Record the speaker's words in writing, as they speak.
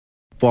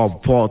Father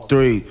Part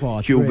 3,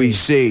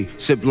 QBC,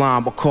 sip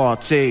lime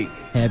Bacardi.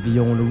 Heavy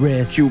on the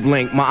wrist. Cube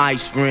Link, my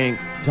ice ring.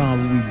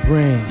 John, what we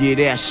bring. Yeah,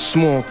 that's a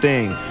small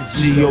thing.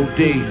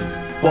 G.O.D,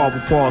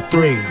 Father Part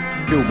 3,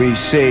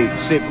 QBC,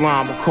 sip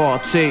lime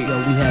Bacardi. Yo,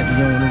 we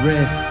heavy on the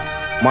wrist.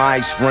 My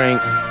ice ring.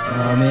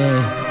 Oh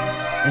man.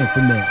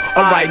 Infamous.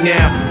 Alright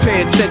now,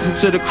 pay attention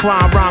to the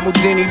crime rhyme with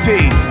Denny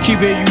P.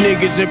 Keeping you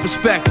niggas in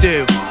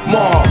perspective.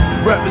 Mobb,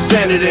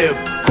 representative.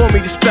 Call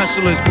me the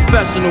specialist,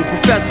 professional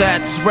professor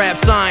at this rap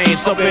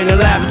science up in the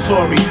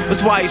laboratory.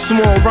 That's why you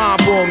small rhyme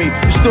for me.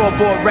 The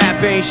store-bought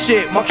rap ain't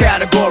shit, my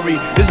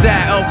category is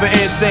that of an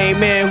insane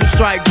man who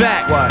strike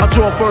back. I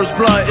draw first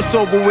blood, it's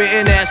over with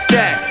in that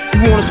stack.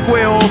 You wanna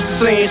square off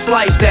the scene,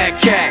 slice that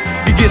cat.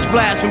 You get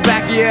splashed from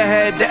back of your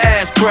head, the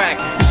ass crack.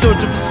 You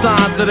searching for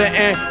signs of the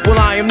end, well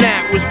I am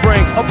that. Which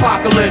bring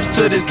apocalypse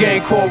to this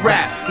game called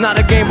rap. Not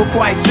a game but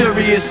quite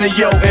serious, and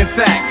yo, in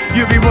fact,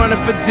 you be running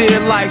for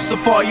dear life, so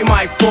far you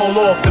might fall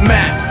off the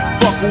map.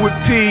 Fuckin' with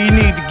P, you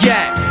need the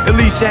gap. At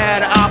least you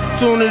had an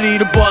opportunity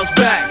to buzz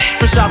back.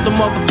 Fresh out the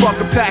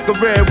motherfucking pack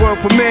of red word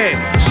premiere.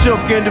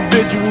 Shook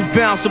individuals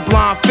bounce a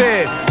blind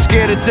fear.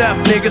 Scared to death,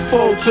 niggas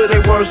fold to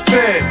their worst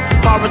fear.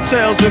 Horror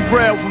tales and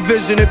braille for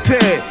vision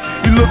impaired.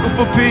 You looking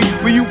for P,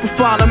 well you can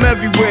find them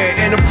everywhere.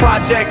 In a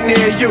project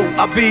near you,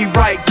 I'll be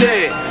right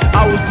there.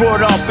 I was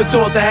brought up and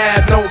taught to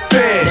have no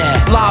fear.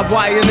 Live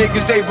wire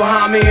niggas, they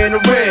behind me in the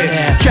rear.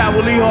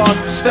 Cowardly hearts,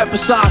 step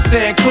aside,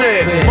 stand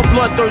clear. My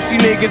bloodthirsty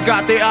niggas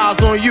got their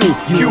eyes on you.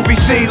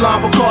 QBC,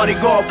 Lime Bacardi,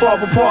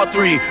 Godfather Part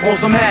 3. On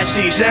some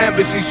hashish, the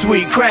embassy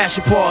suite, crash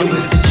a party. It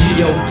was the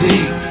G.O.D,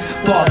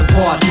 Father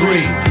Part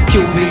 3,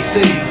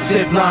 QBC,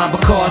 sip lime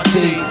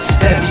Bacardi.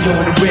 Heavy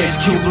on the wrist,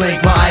 Cube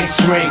Link, my ice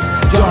ring.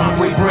 Drama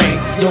we bring,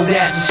 yo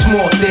that's a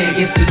small thing.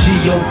 It's the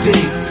G.O.D,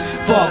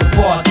 Father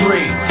Part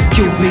 3,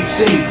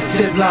 QBC,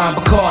 sip lime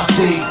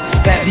Bacardi.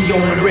 Heavy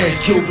on the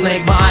wrist, Cube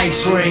Link, my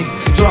ice ring.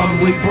 Drama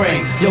we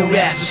bring, yo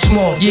that's a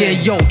small thing. Yeah,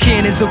 yo,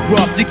 cannons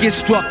erupt, you get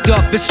struck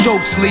up and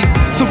stroke sleep.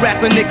 So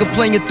rap a nigga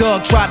playing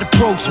thug tried to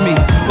approach me.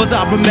 All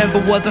I remember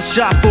was a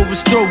shot for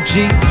his throat,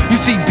 G. You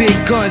see big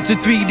guns, the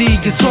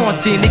 3D gets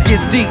haunting, it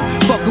gets deep.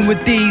 Fucking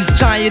with these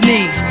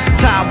Chinese.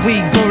 Tie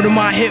weed, burning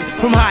my hip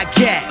from hot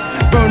cat.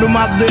 Burning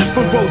my lip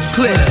from roach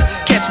clips.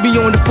 Catch me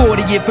on the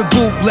 40th and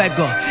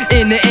bootlegger.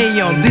 In the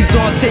AM, these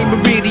Dante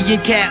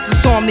Meridian cats.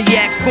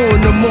 Insomniacs, 4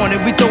 in the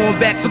morning, we throwing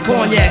back some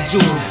cognac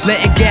juice.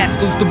 Letting gas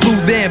loose, the blue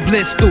van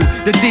blitz through.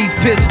 The D's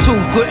pissed too,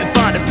 couldn't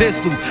find a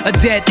pistol. A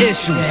dead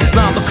issue.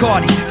 Lime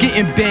Bacardi,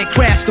 getting bent,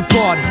 crash the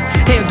party.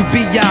 Handle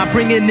B.I.,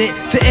 bringing it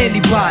to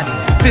anybody.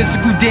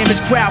 Physical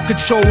damage, crowd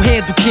control,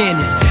 handle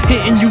cannons.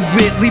 Hitting you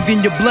with, leaving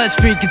your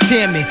bloodstream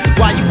contaminant.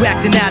 While you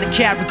acting out of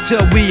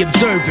character, we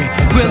observing.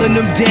 Wheeling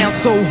them down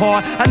so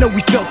hard, I know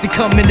we felt it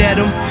coming at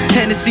them.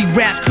 Hennessy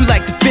raps, crew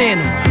like the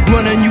Phantom.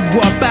 Running you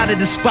up out of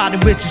the spot in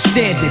which you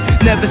standing.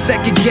 Never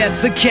second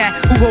guess a cat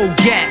who hold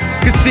gat.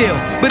 Conceal,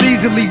 but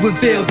easily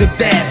revealed and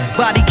fast.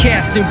 Body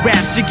casting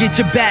raps, you get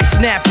your back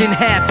snapped in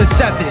half and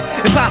severed.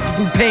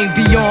 Impossible pain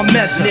beyond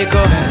measure.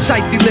 Nigga,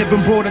 shiesty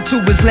living brought him to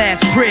his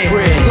last prayer.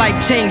 Life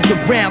changed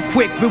around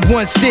quick with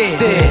one stare.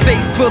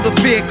 Face full of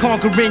fear,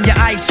 conquering your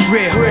ice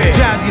grill.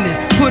 Drowsiness,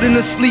 putting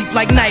to sleep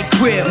like night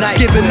crib.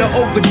 Giving an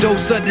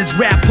overdose of this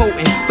rap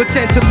potent.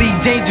 Potentially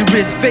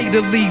dangerous,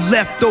 fatally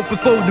left open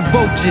for the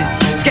vultures.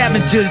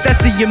 Scavengers,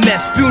 that's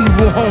EMS,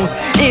 funeral homes.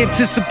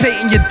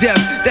 Anticipating your death,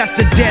 that's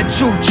the dead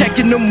truth.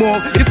 Checking them all,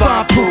 you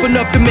find proof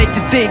enough to make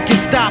you think and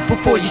stop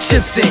before your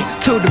ship sink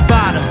to the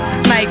bottom.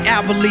 Night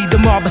hourly, the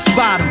marble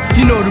spot 'em.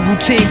 You know the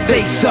routine,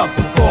 face up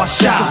before I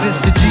shot. Cause it's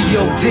the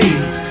G.O.D,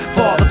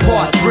 Father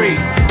Part 3,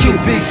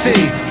 QBC,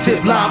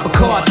 sip lime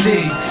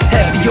Bacardi.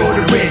 Heavy on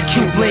the wrist,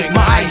 Cube Link,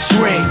 my ice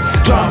ring.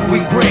 Drama we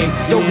bring,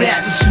 yo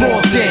that's a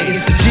small thing.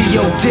 It's the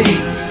G.O.D,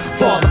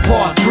 Father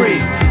Part 3,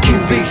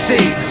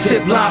 QBC,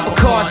 sip lime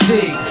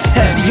Bacardi.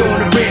 Heavy on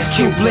the wrist,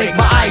 Cube Link,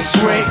 my ice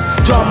ring.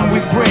 Drama we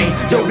bring,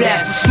 yo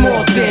that's a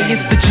small thing.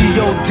 It's the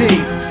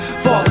G.O.D,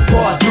 Father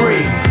Part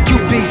 3,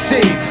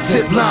 QBC,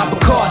 sip lime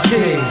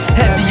Bacardi.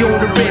 Heavy on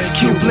the wrist,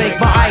 Cube Link,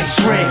 my ice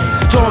ring.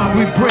 Drama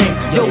we bring,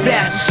 yo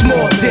that's a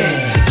small thing.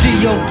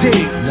 G.O.D,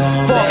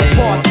 Father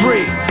Part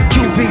 3,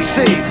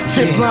 QBC,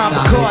 sip lime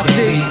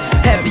Bacardi.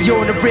 Heavy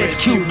on the wrist,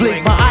 Cube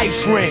Link, my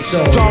ice ring.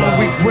 Drama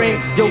we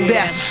bring, yo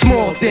that's a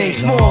small thing.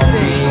 Small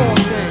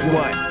thing.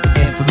 What?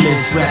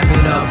 Infamous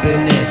wrapping up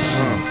in this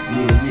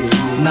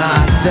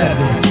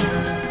 9-7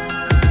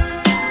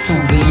 to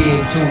the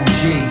year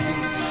 2G.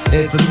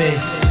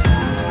 Infamous,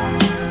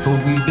 who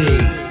we be,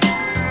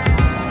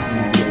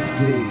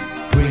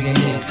 bringing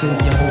it to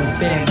your